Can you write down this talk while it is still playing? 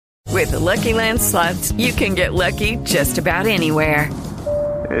With the Lucky Land Slots, you can get lucky just about anywhere.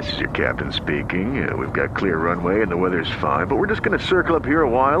 This is your captain speaking. We've got clear runway and the weather's fine, but we're just going to circle up here a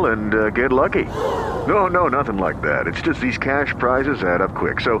while and get lucky. No, nothing like that. It's just these cash prizes add up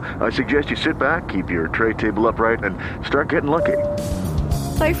quick. So I suggest you sit back, keep your tray table upright, and start getting lucky.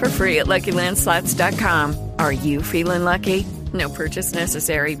 Play for free at LuckyLandSlots.com. Are you feeling lucky? No purchase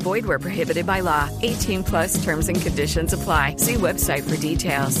necessary. Void where prohibited by law. 18 plus terms and conditions apply. See website for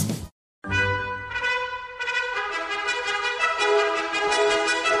details.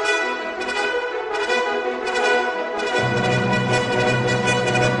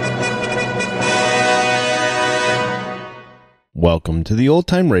 Welcome to the Old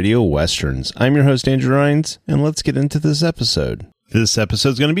Time Radio Westerns. I'm your host, Andrew Rines, and let's get into this episode. This episode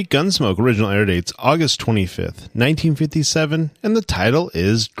is going to be Gunsmoke. Original air dates August 25th, 1957, and the title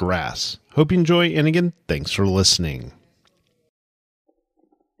is Grass. Hope you enjoy, and again, thanks for listening.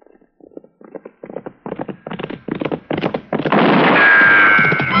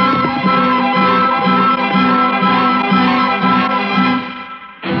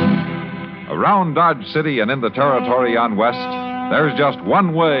 Around Dodge City and in the territory on West, there's just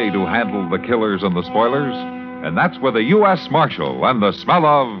one way to handle the killers and the spoilers, and that's with a U.S. Marshal and the smell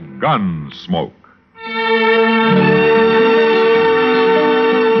of Gunsmoke.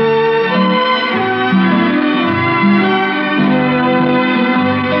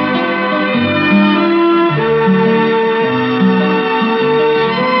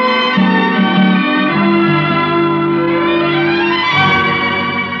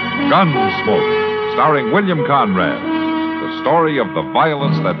 Gunsmoke, starring William Conrad, the story of the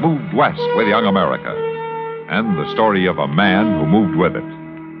violence that moved west with young America, and the story of a man who moved with it.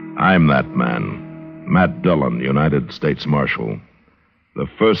 I'm that man, Matt Dillon, United States Marshal. The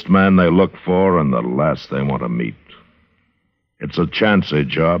first man they look for and the last they want to meet. It's a chancy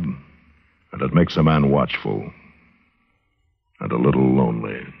job, and it makes a man watchful and a little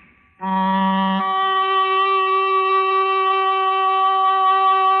lonely.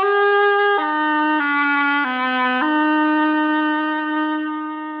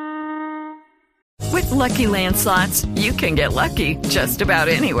 With Lucky Land Slots, you can get lucky just about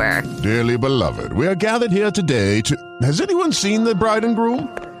anywhere. Dearly beloved, we are gathered here today to... Has anyone seen the bride and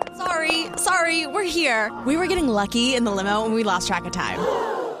groom? Sorry, we're here. We were getting lucky in the limo and we lost track of time.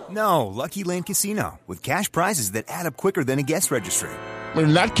 No, Lucky Land Casino, with cash prizes that add up quicker than a guest registry.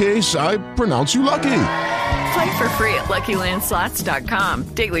 In that case, I pronounce you lucky. Play for free at LuckyLandSlots.com.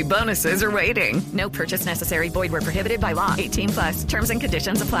 Daily bonuses are waiting. No purchase necessary. Void where prohibited by law. 18 plus. Terms and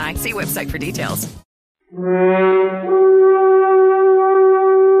conditions apply. See website for details.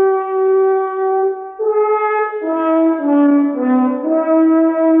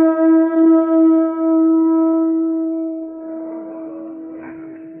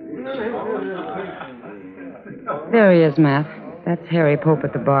 There he is, Matt. That's Harry Pope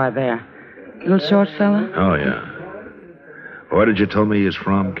at the bar there. Little short fella? Oh, yeah. Where did you tell me he's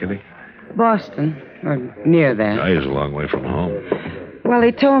from, Kitty? Boston, or near there. Oh, he's a long way from home. Well,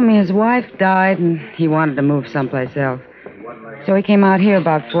 he told me his wife died and he wanted to move someplace else. So he came out here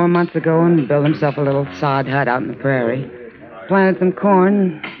about 4 months ago and built himself a little sod hut out in the prairie. Planted some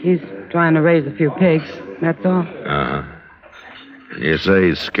corn. He's trying to raise a few pigs. That's all. Uh-huh. You say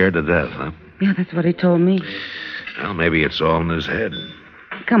he's scared to death, huh? Yeah, that's what he told me. Well, maybe it's all in his head.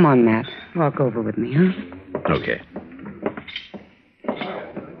 Come on, Matt. Walk over with me, huh? Okay.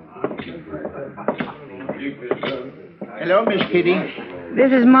 Hello, Miss Kitty.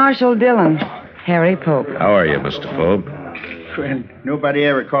 This is Marshal Dillon, Harry Pope. How are you, Mr. Pope? Well, nobody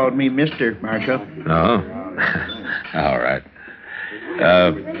ever called me Mr. Marshal. No? All right.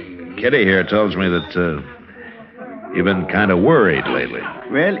 Kitty here tells me that you've been kind of worried lately.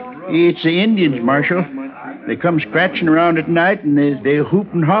 Well, it's the Indians, Marshal. They come scratching around at night, and they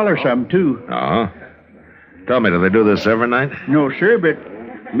hoop and holler some, too. Oh? Tell me, do they do this every night? No, sir, but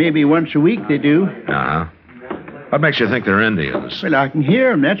maybe once a week they do. Uh-huh. What makes you think they're Indians? Well, I can hear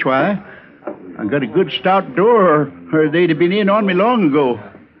them, that's why. I got a good stout door, or they'd have been in on me long ago.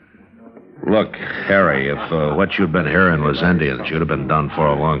 Look, Harry, if what you'd been hearing was Indians, you'd have been done for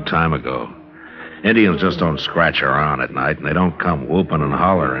a long time ago. Indians just don't scratch around at night, and they don't come whooping and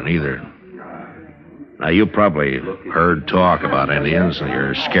hollering either. Now, you probably heard talk about Indians, and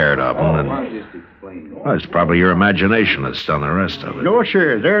you're scared of them, and well, it's probably your imagination that's done the rest of it. No,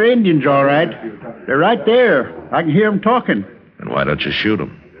 sir, they're Indians, all right. They're right there. I can hear them talking. Then why don't you shoot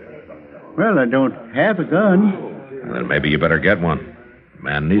them? Well, I don't have a gun. Well, then maybe you better get one.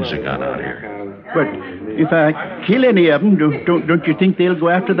 Man needs a gun out here. But if I kill any of them, don't you think they'll go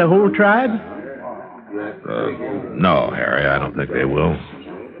after the whole tribe? No, Harry, I don't think they will.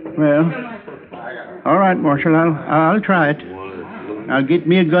 Well, all right, Marshal. I'll try it. I'll get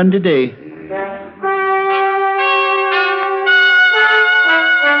me a gun today.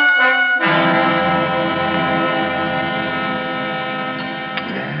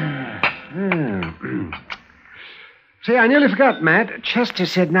 Say, I nearly forgot, Matt. Chester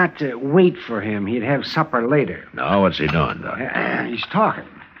said not to wait for him. He'd have supper later. No, what's he doing, Doc? He's talking.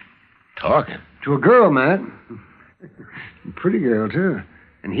 Talking? To a girl, Matt. A pretty girl, too.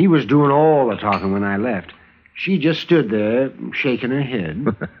 And he was doing all the talking when I left. She just stood there, shaking her head.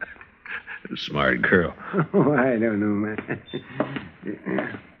 Smart girl. Oh, I don't know, Matt.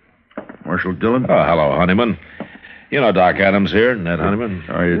 Marshal Dillon? Oh, hello, Honeyman. You know Doc Adams here, Ned Honeyman.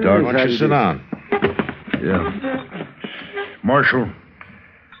 How are you, Doc? Why don't you sit down? Yeah. Marshal,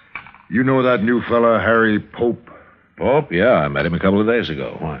 you know that new fella, Harry Pope? Pope? Yeah, I met him a couple of days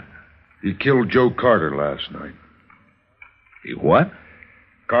ago. Why? He killed Joe Carter last night. He what?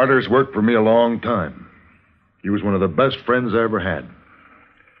 Carter's worked for me a long time. He was one of the best friends I ever had.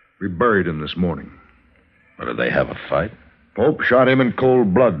 We buried him this morning. What, did they have a fight? Pope shot him in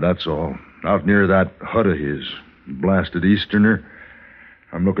cold blood, that's all. Out near that hut of his. Blasted Easterner.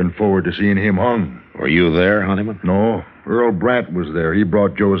 I'm looking forward to seeing him hung. Were you there, Honeyman? No. Earl Brandt was there. He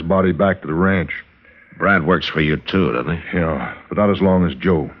brought Joe's body back to the ranch. Brandt works for you, too, doesn't he? Yeah, but not as long as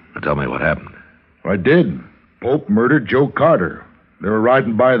Joe. Now tell me what happened. I did. Pope murdered Joe Carter. They were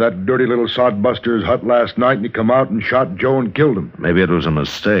riding by that dirty little sodbuster's hut last night, and he come out and shot Joe and killed him. Maybe it was a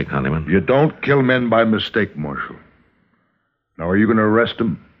mistake, Honeyman. You don't kill men by mistake, Marshal. Now, are you going to arrest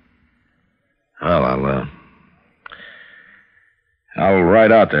him? Well, I'll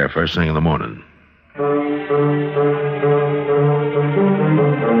ride out there first thing in the morning.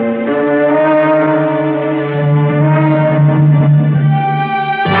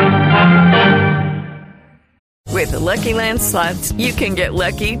 With the Lucky Land Slots, you can get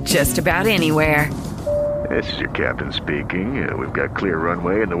lucky just about anywhere. This is your captain speaking. We've got clear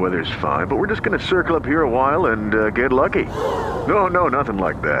runway and the weather's fine, but we're just going to circle up here a while and get lucky. No, nothing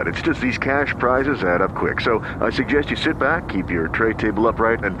like that. It's just these cash prizes add up quick. So I suggest you sit back, keep your tray table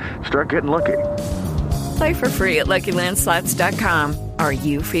upright, and start getting lucky. Play for free at LuckyLandSlots.com. Are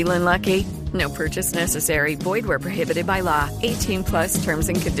you feeling lucky? No purchase necessary. Void where prohibited by law. 18+ terms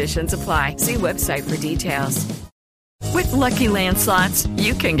and conditions apply. See website for details. With Lucky Land Slots,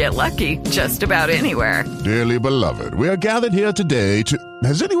 you can get lucky just about anywhere. Dearly beloved, we are gathered here today to...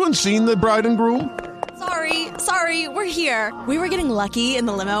 Has anyone seen the bride and groom? Sorry, we're here. We were getting lucky in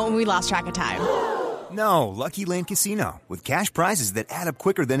the limo and we lost track of time. No, Lucky Land Casino, with cash prizes that add up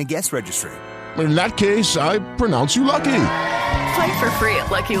quicker than a guest registry. In that case, I pronounce you lucky. Play for free at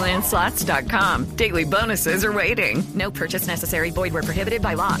LuckyLandSlots.com. Daily bonuses are waiting. No purchase necessary. Void where prohibited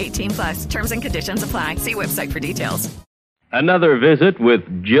by law. 18+. Terms and conditions apply. See website for details. Another visit with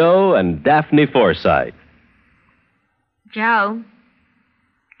Joe and Daphne Forsythe. Joe,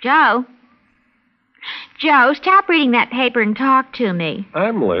 stop reading that paper and talk to me.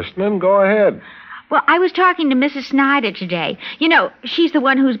 I'm listening. Go ahead. Well, I was talking to Mrs. Snyder today. You know, she's the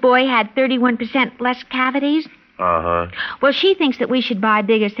one whose boy had 31% less cavities. Uh-huh. Well, she thinks that we should buy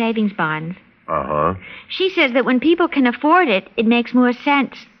bigger savings bonds. Uh-huh. She says that when people can afford it, it makes more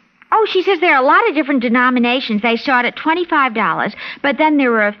sense. Oh, she says there are a lot of different denominations. They start at $25, but then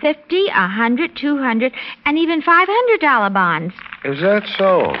there are $50, $100, $200, and even $500 bonds. Is that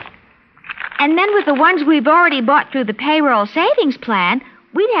so? And then with the ones we've already bought through the payroll savings plan,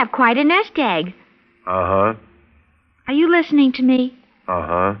 we'd have quite a nest egg. Uh-huh. Are you listening to me?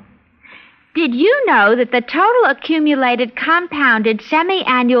 Uh-huh. Did you know that the total accumulated compounded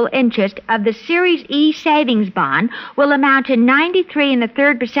semi-annual interest of the Series E savings bond will amount to 93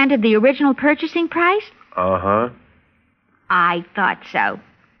 3/3% of the original purchasing price? Uh-huh. I thought so.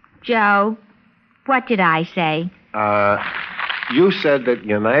 Joe, what did I say? You said that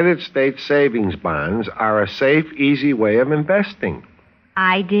United States savings bonds are a safe, easy way of investing.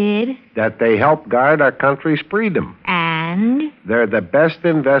 I did. That they help guard our country's freedom. And? They're the best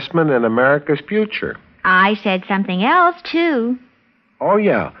investment in America's future. I said something else, too. Oh,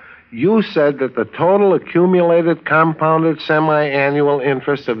 yeah. You said that the total accumulated compounded semi-annual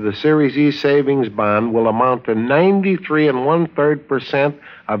interest of the Series E savings bond will amount to 93 1/3%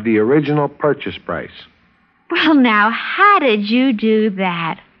 of the original purchase price. Well, now, how did you do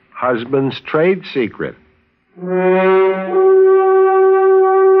that? Husband's trade secret.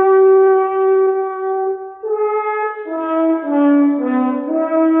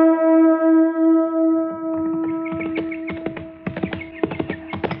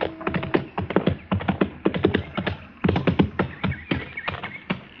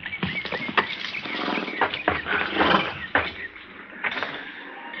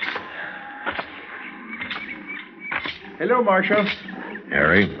 Hello, Marshal.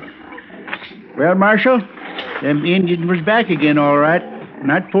 Harry? Well, Marshal, them Indians was back again, all right.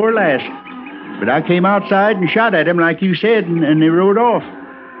 Not before last. But I came outside and shot at them like you said, and they rode off.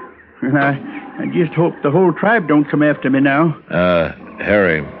 And I just hope the whole tribe don't come after me now.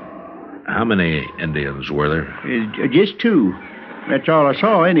 Harry, how many Indians were there? Just 2. That's all I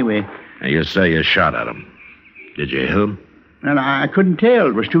saw, anyway. Now, you say you shot at them. Did you hit them? And I couldn't tell.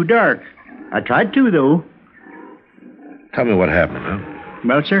 It was too dark. I tried to, though. Tell me what happened, huh?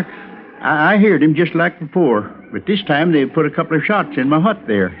 Well, sir, I heard him just like before. But this time they put a couple of shots in my hut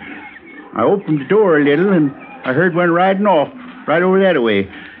there. I opened the door a little, and I heard one riding off right over that way.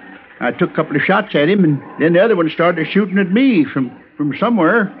 I took a couple of shots at him, and then the other one started shooting at me from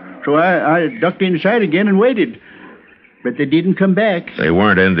somewhere. So I ducked inside again and waited. But they didn't come back. They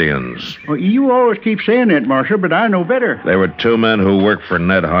weren't Indians. Well, you always keep saying that, Marshal, but I know better. They were 2 men who worked for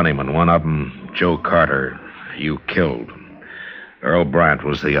Ned Honeyman. One of them, Joe Carter, you killed. Earl Brandt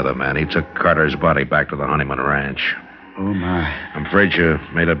was the other man. He took Carter's body back to the Honeyman ranch. Oh, my. I'm afraid you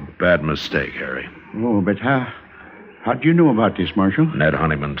made a bad mistake, Harry. Oh, but how'd you know about this, Marshal? Ned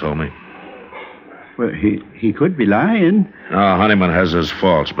Honeyman told me. Well, he could be lying. No, Honeyman has his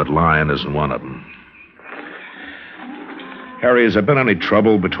faults, but lying isn't one of them. Harry, has there been any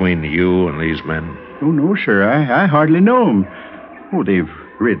trouble between you and these men? Oh, no, sir. I hardly know them. Oh, they've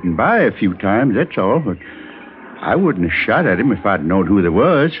ridden by a few times, that's all. But I wouldn't have shot at him if I'd known who there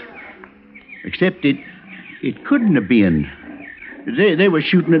was. Except it couldn't have been. They were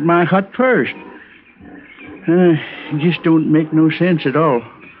shooting at my hut first. It just don't make no sense at all.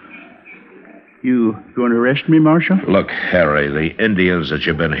 You going to arrest me, Marshal? Look, Harry, the Indians that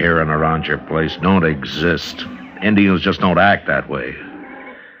you've been hearing around your place don't exist. Indians just don't act that way.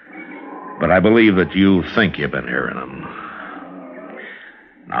 But I believe that you think you've been hearing them.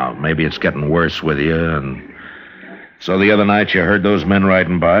 Now, maybe it's getting worse with you, and so the other night you heard those men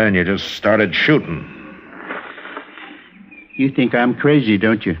riding by and you just started shooting. You think I'm crazy,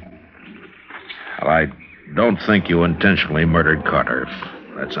 don't you? Well, I don't think you intentionally murdered Carter,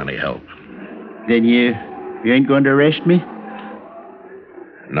 if that's any help. Then you ain't going to arrest me?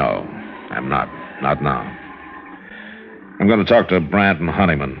 No, I'm not. Not now. I'm going to talk to Brandt and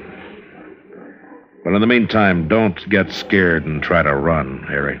Honeyman. But in the meantime, don't get scared and try to run,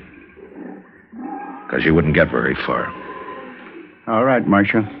 Harry. Because you wouldn't get very far. All right,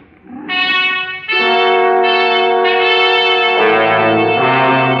 Marshal.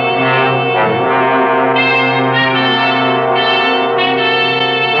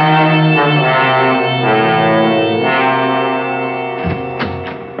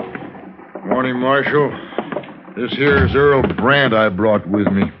 Morning, Marshal. This here's Earl Brandt I brought with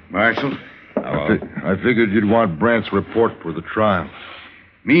me. Marshal? Hello. I figured you'd want Brandt's report for the trial.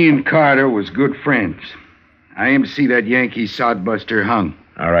 Me and Carter was good friends. I aim to see that Yankee sodbuster hung.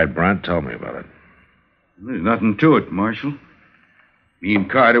 All right, Brandt, tell me about it. There's nothing to it, Marshal. Me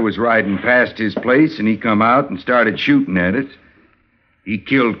and Carter was riding past his place, and he come out and started shooting at us. He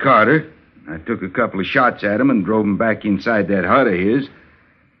killed Carter. I took a couple of shots at him and drove him back inside that hut of his.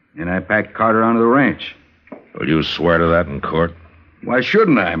 And I packed Carter onto the ranch. Will you swear to that in court? Why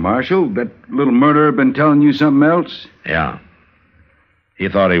shouldn't I, Marshal? That little murderer been telling you something else? Yeah. He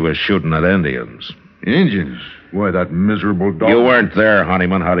thought he was shooting at Indians. Indians? Why, that miserable dog... You weren't there,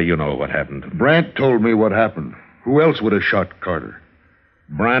 Honeyman. How do you know what happened? Brandt told me what happened. Who else would have shot Carter?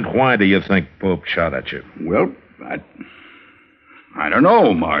 Brandt, why do you think Pope shot at you? Well, I don't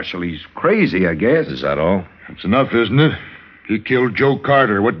know, Marshal. He's crazy, I guess. Is that all? That's enough, isn't it? He killed Joe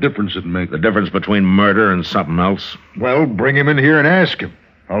Carter. What difference does it make? The difference between murder and something else? Well, bring him in here and ask him.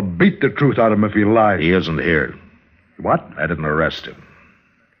 I'll beat the truth out of him if he lies. He isn't here. What? I didn't arrest him.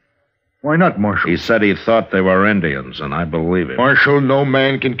 Why not, Marshal? He said he thought they were Indians, and I believe him. Marshal, no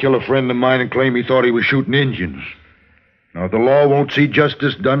man can kill a friend of mine and claim he thought he was shooting Indians. Now, if the law won't see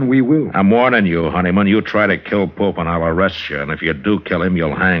justice done, we will. I'm warning you, Honeyman. You try to kill Pope, and I'll arrest you. And if you do kill him,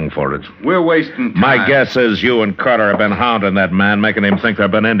 you'll hang for it. We're wasting time. My guess is you and Carter have been hounding that man, making him think there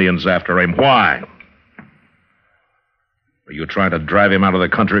have been Indians after him. Why? Are you trying to drive him out of the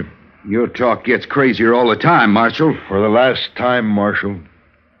country? Your talk gets crazier all the time, Marshal. For the last time, Marshal.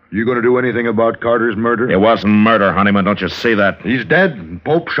 You going to do anything about Carter's murder? It wasn't murder, Honeyman. Don't you see that? He's dead, and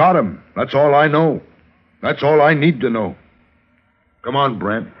Pope shot him. That's all I know. That's all I need to know. Come on,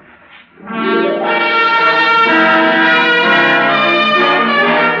 Brandt.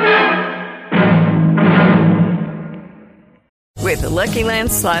 With the Lucky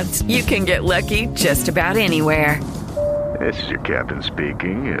Land Slots, you can get lucky just about anywhere. This is your captain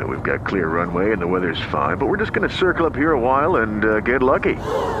speaking. We've got clear runway and the weather's fine, but we're just going to circle up here a while and get lucky.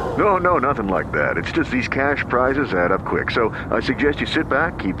 No, nothing like that. It's just these cash prizes add up quick. So I suggest you sit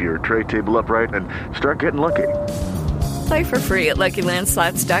back, keep your tray table upright, and start getting lucky. Play for free at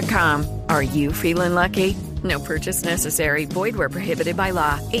LuckyLandSlots.com. Are you feeling lucky? No purchase necessary. Void where prohibited by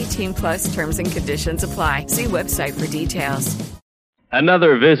law. 18 plus terms and conditions apply. See website for details.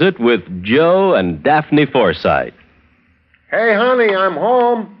 Another visit with Joe and Daphne Forsythe. Hey, honey, I'm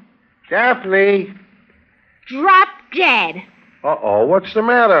home. Daphne. Drop dead. Uh-oh, what's the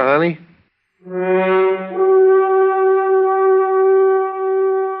matter, honey?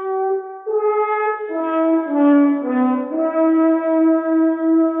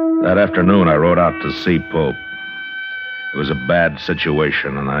 That afternoon, I rode out to see Pope. It was a bad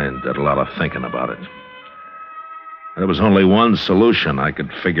situation, and I did a lot of thinking about it. There was only one solution I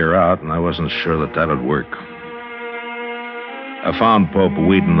could figure out, and I wasn't sure that would work. I found Pope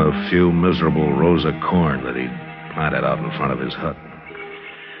weeding a few miserable rows of corn that he'd planted out in front of his hut.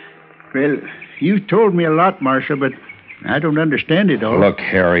 Well, you told me a lot, Marshal, but I don't understand it all. Look,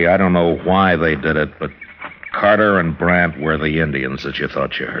 Harry, I don't know why they did it, but Carter and Brandt were the Indians that you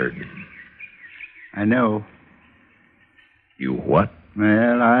thought you heard. I know. You what?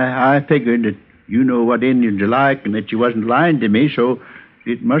 Well, I figured that you know what Indians are like and that you wasn't lying to me, so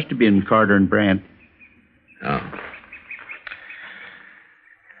it must have been Carter and Brandt. Oh.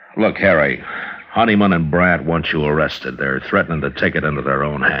 Look, Harry, Honeyman and Brandt want you arrested. They're threatening to take it into their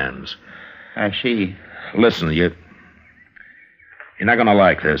own hands. I see. Listen, you're not going to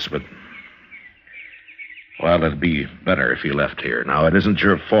like this, but... well, it'd be better if you left here. Now, it isn't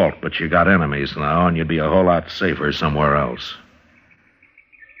your fault, but you got enemies now, and you'd be a whole lot safer somewhere else.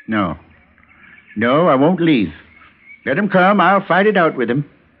 No, I won't leave. Let him come. I'll fight it out with him.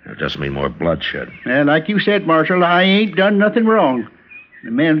 It'll just mean more bloodshed. And like you said, Marshal, I ain't done nothing wrong. The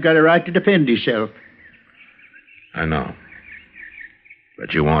man's got a right to defend himself. I know.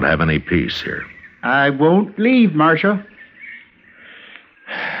 But you won't have any peace here. I won't leave, Marshal.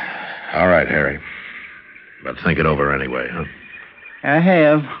 All right, Harry. But think it over anyway, huh? I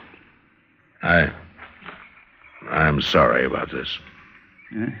have. I'm sorry about this.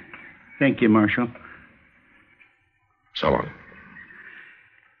 Thank you, Marshal. So long.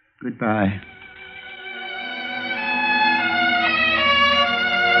 Goodbye.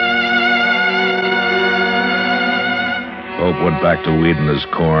 Pope went back to weeding his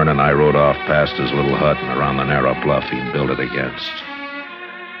corn, and I rode off past his little hut and around the narrow bluff he'd built it against.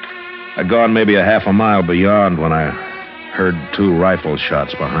 I'd gone maybe a half a mile beyond when I heard 2 rifle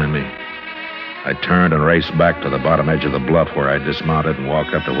shots behind me. I turned and raced back to the bottom edge of the bluff where I dismounted and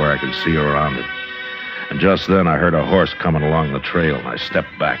walked up to where I could see around it. And just then I heard a horse coming along the trail, and I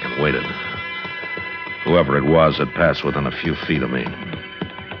stepped back and waited. Whoever it was had passed within a few feet of me.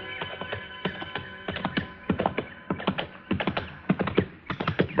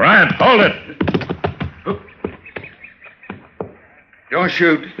 Brandt, hold it! Don't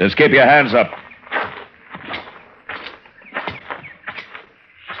shoot. Just keep your hands up.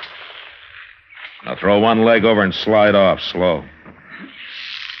 Now throw one leg over and slide off, slow.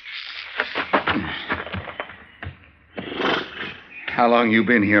 How long you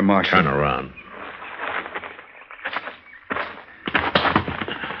been here, Marshal? Turn around.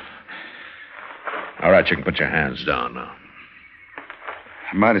 All right, you can put your hands down now.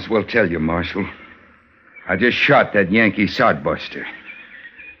 I might as well tell you, Marshal. I just shot that Yankee sodbuster.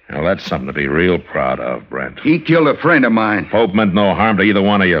 Now, that's something to be real proud of, Brent. He killed a friend of mine. Pope meant no harm to either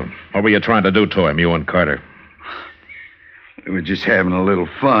one of you. What were you trying to do to him, you and Carter? We were just having a little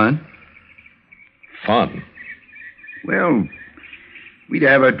fun. Fun? Well, we'd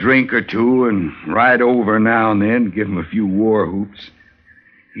have a drink or two and ride over now and then, give him a few war whoops.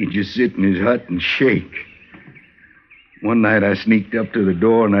 He'd just sit in his hut and shake. One night I sneaked up to the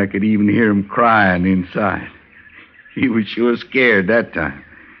door and I could even hear him crying inside. He was sure scared that time.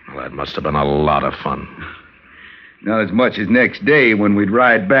 Well, that must have been a lot of fun. Not as much as next day when we'd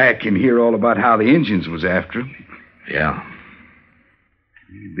ride back and hear all about how the Injuns was after him. Yeah.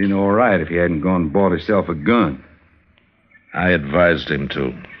 He'd been all right if he hadn't gone and bought himself a gun. I advised him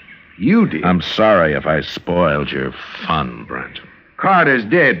to. You did? I'm sorry if I spoiled your fun, Brent. Carter's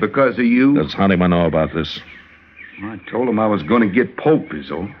dead because of you. Does Honeyman know about this? I told him I was going to get Pope,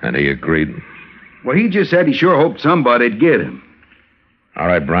 is all. And he agreed? Well, he just said he sure hoped somebody'd get him. All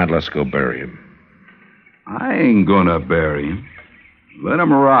right, Brent, let's go bury him. I ain't gonna bury him. Let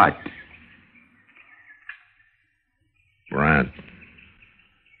him rot. Brent,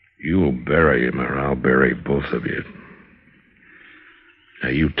 you'll bury him or I'll bury both of you. Now,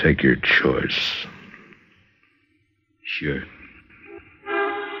 you take your choice. Sure.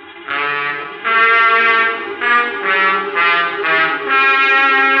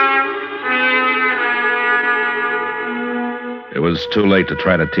 was too late to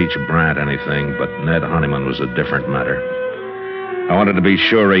try to teach Brant anything, but Ned Honeyman was a different matter. I wanted to be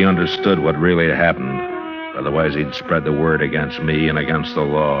sure he understood what really happened. Otherwise, he'd spread the word against me and against the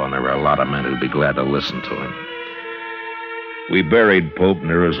law, and there were a lot of men who'd be glad to listen to him. We buried Pope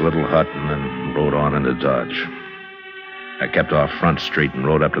near his little hut and then rode on into Dodge. I kept off Front Street and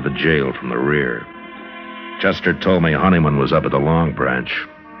rode up to the jail from the rear. Chester told me Honeyman was up at the Long Branch.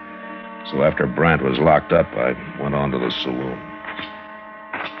 So after Brant was locked up, I went on to the saloon.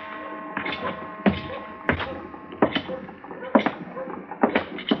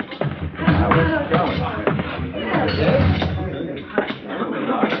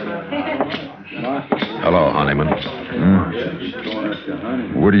 Hello, Honeyman.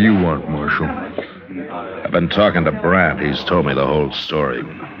 What do you want, Marshal? I've been talking to Brant. He's told me the whole story.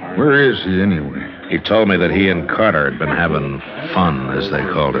 Where is he, anyway? He told me that he and Carter had been having fun, as they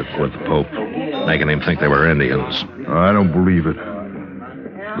called it, with Pope, making him think they were Indians. I don't believe it.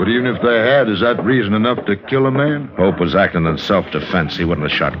 But even if they had, is that reason enough to kill a man? Pope was acting in self-defense. He wouldn't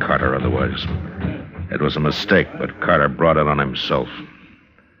have shot Carter otherwise. It was a mistake, but Carter brought it on himself.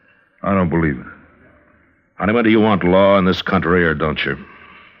 I don't believe it. Honeyman, do you want law in this country or don't you?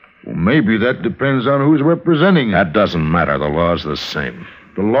 Well, maybe that depends on who's representing it. That doesn't matter. The law's the same.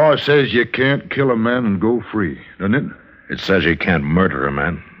 The law says you can't kill a man and go free, doesn't it? It says you can't murder a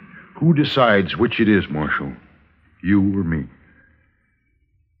man. Who decides which it is, Marshal? You or me?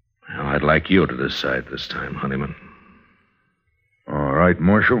 Well, I'd like you to decide this time, Honeyman. All right,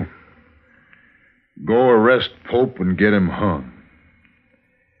 Marshal. Go arrest Pope and get him hung.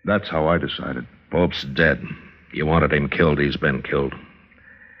 That's how I decided. Pope's dead. You wanted him killed. He's been killed.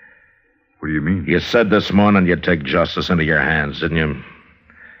 What do you mean? You said this morning you'd take justice into your hands, didn't you?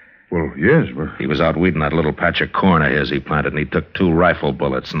 Well, yes, but... He was out weeding that little patch of corn of his he planted, and he took 2 rifle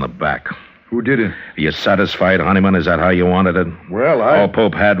bullets in the back. Who did it? Are you satisfied, Honeyman? Is that how you wanted it? Well, All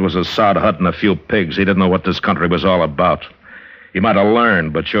Pope had was a sod hut and a few pigs. He didn't know what this country was all about. He might have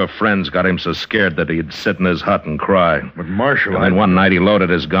learned, but your friends got him so scared that he'd sit in his hut and cry. But, Marshal, And then one night he loaded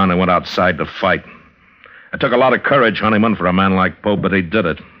his gun and went outside to fight. It took a lot of courage, Honeyman, for a man like Pope, but he did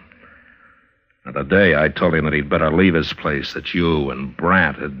it. And today I told him that he'd better leave his place, that you and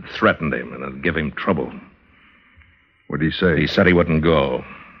Brant had threatened him and had given him trouble. What'd he say? He said he wouldn't go.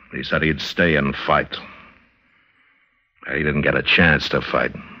 He said he'd stay and fight. He didn't get a chance to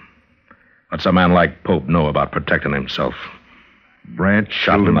fight. What's a man like Pope know about protecting himself? Brant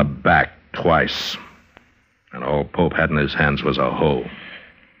shot him in the back twice. And all Pope had in his hands was a hoe.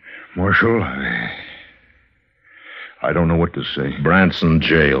 Marshal, I don't know what to say. Brant's in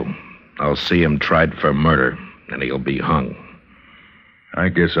jail. I'll see him tried for murder, and he'll be hung. I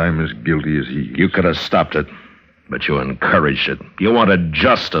guess I'm as guilty as he is. You could have stopped it, but you encouraged it. You wanted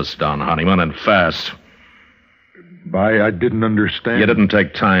justice done, Honeyman, and fast. I didn't understand. You didn't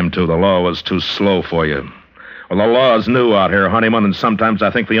take time to. The law was too slow for you. Well, the law is new out here, Honeyman, and sometimes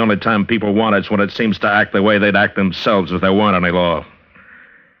I think the only time people want it's when it seems to act the way they'd act themselves if there weren't any law.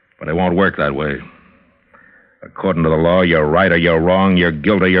 But it won't work that way. According to the law, you're right or you're wrong, you're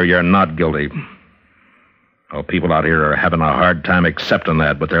guilty or you're not guilty. Well, people out here are having a hard time accepting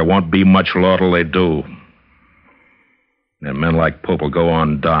that, but there won't be much law till they do. And men like Pope will go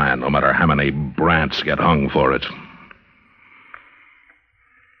on dying, no matter how many Brants get hung for it.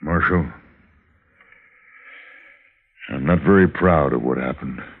 Marshal, I'm not very proud of what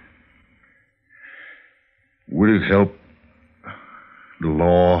happened. Would it help the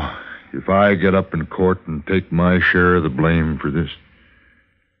law if I get up in court and take my share of the blame for this?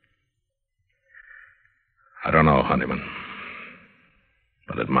 I don't know, Honeyman.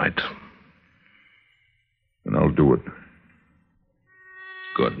 But it might. Then I'll do it.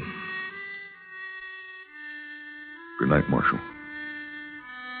 Good. Good night, Marshal.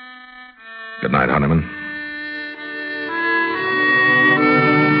 Good night, Honeyman.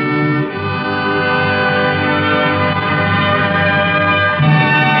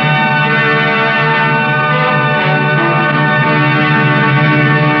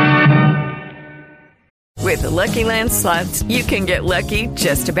 With the Lucky Land Slots, you can get lucky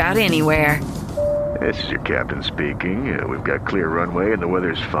just about anywhere. This is your captain speaking. We've got clear runway and the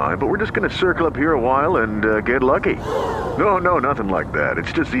weather's fine, but we're just going to circle up here a while and get lucky. No, nothing like that.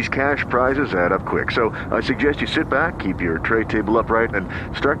 It's just these cash prizes add up quick. So I suggest you sit back, keep your tray table upright, and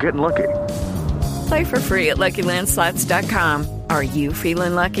start getting lucky. Play for free at LuckyLandSlots.com. Are you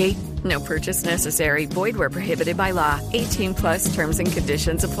feeling lucky? No purchase necessary. Void where prohibited by law. 18 plus terms and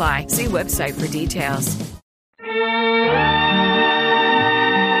conditions apply. See website for details.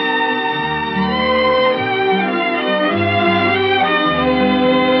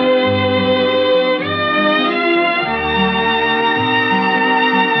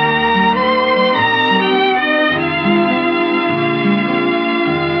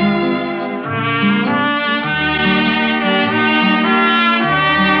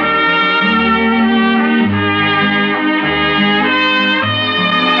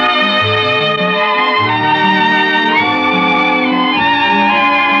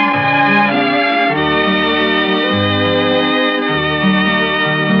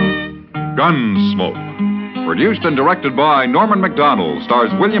 Gunsmoke. Produced and directed by Norman Macdonald,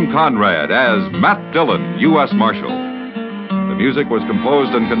 stars William Conrad as Matt Dillon, U.S. Marshal. The music was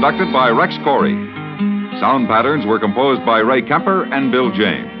composed and conducted by Rex Corey. Sound patterns were composed by Ray Kemper and Bill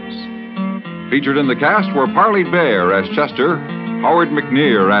James. Featured in the cast were Parley Bear as Chester, Howard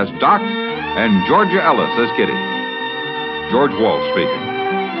McNear as Doc, and Georgia Ellis as Kitty. George Walsh speaking.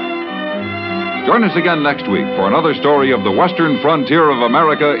 Join us again next week for another story of the western frontier of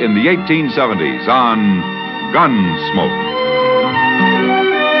America in the 1870s on Gunsmoke.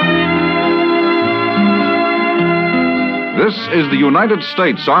 This is the United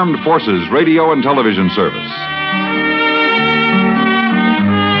States Armed Forces Radio and Television Service.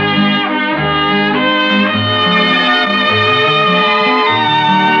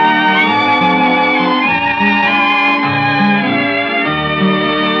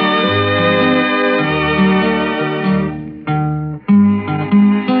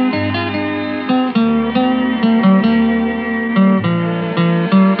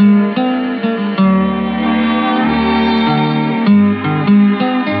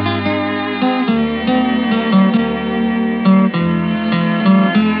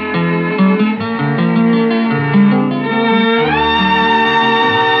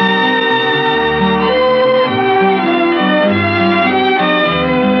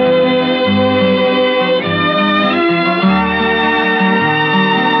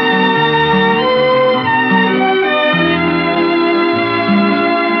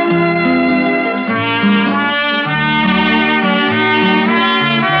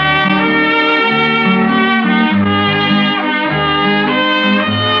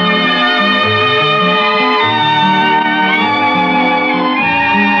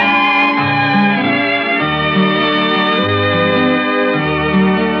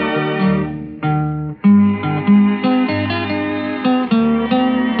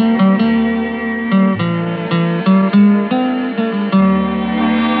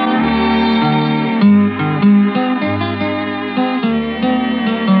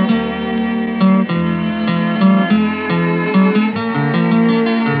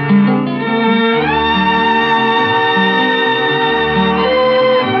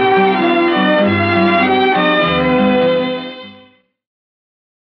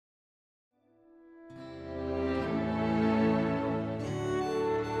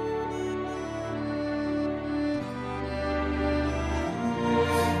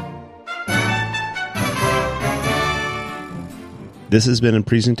 This has been a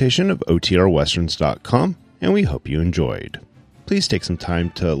presentation of OTRWesterns.com, and we hope you enjoyed. Please take some time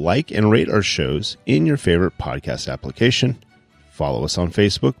to like and rate our shows in your favorite podcast application. Follow us on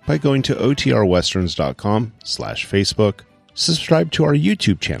Facebook by going to OTRWesterns.com/Facebook. Subscribe to our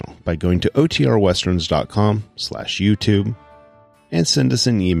YouTube channel by going to OTRWesterns.com/YouTube. And send us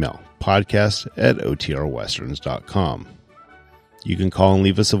an email, podcast@OTRWesterns.com. You can call and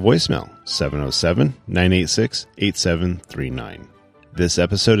leave us a voicemail, 707-986-8739. This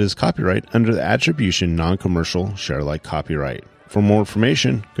episode is copyright under the Attribution Non-Commercial Share-alike copyright. For more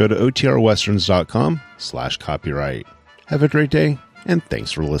information, go to OTRWesterns.com/copyright. Have a great day, and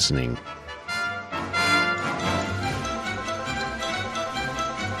thanks for listening.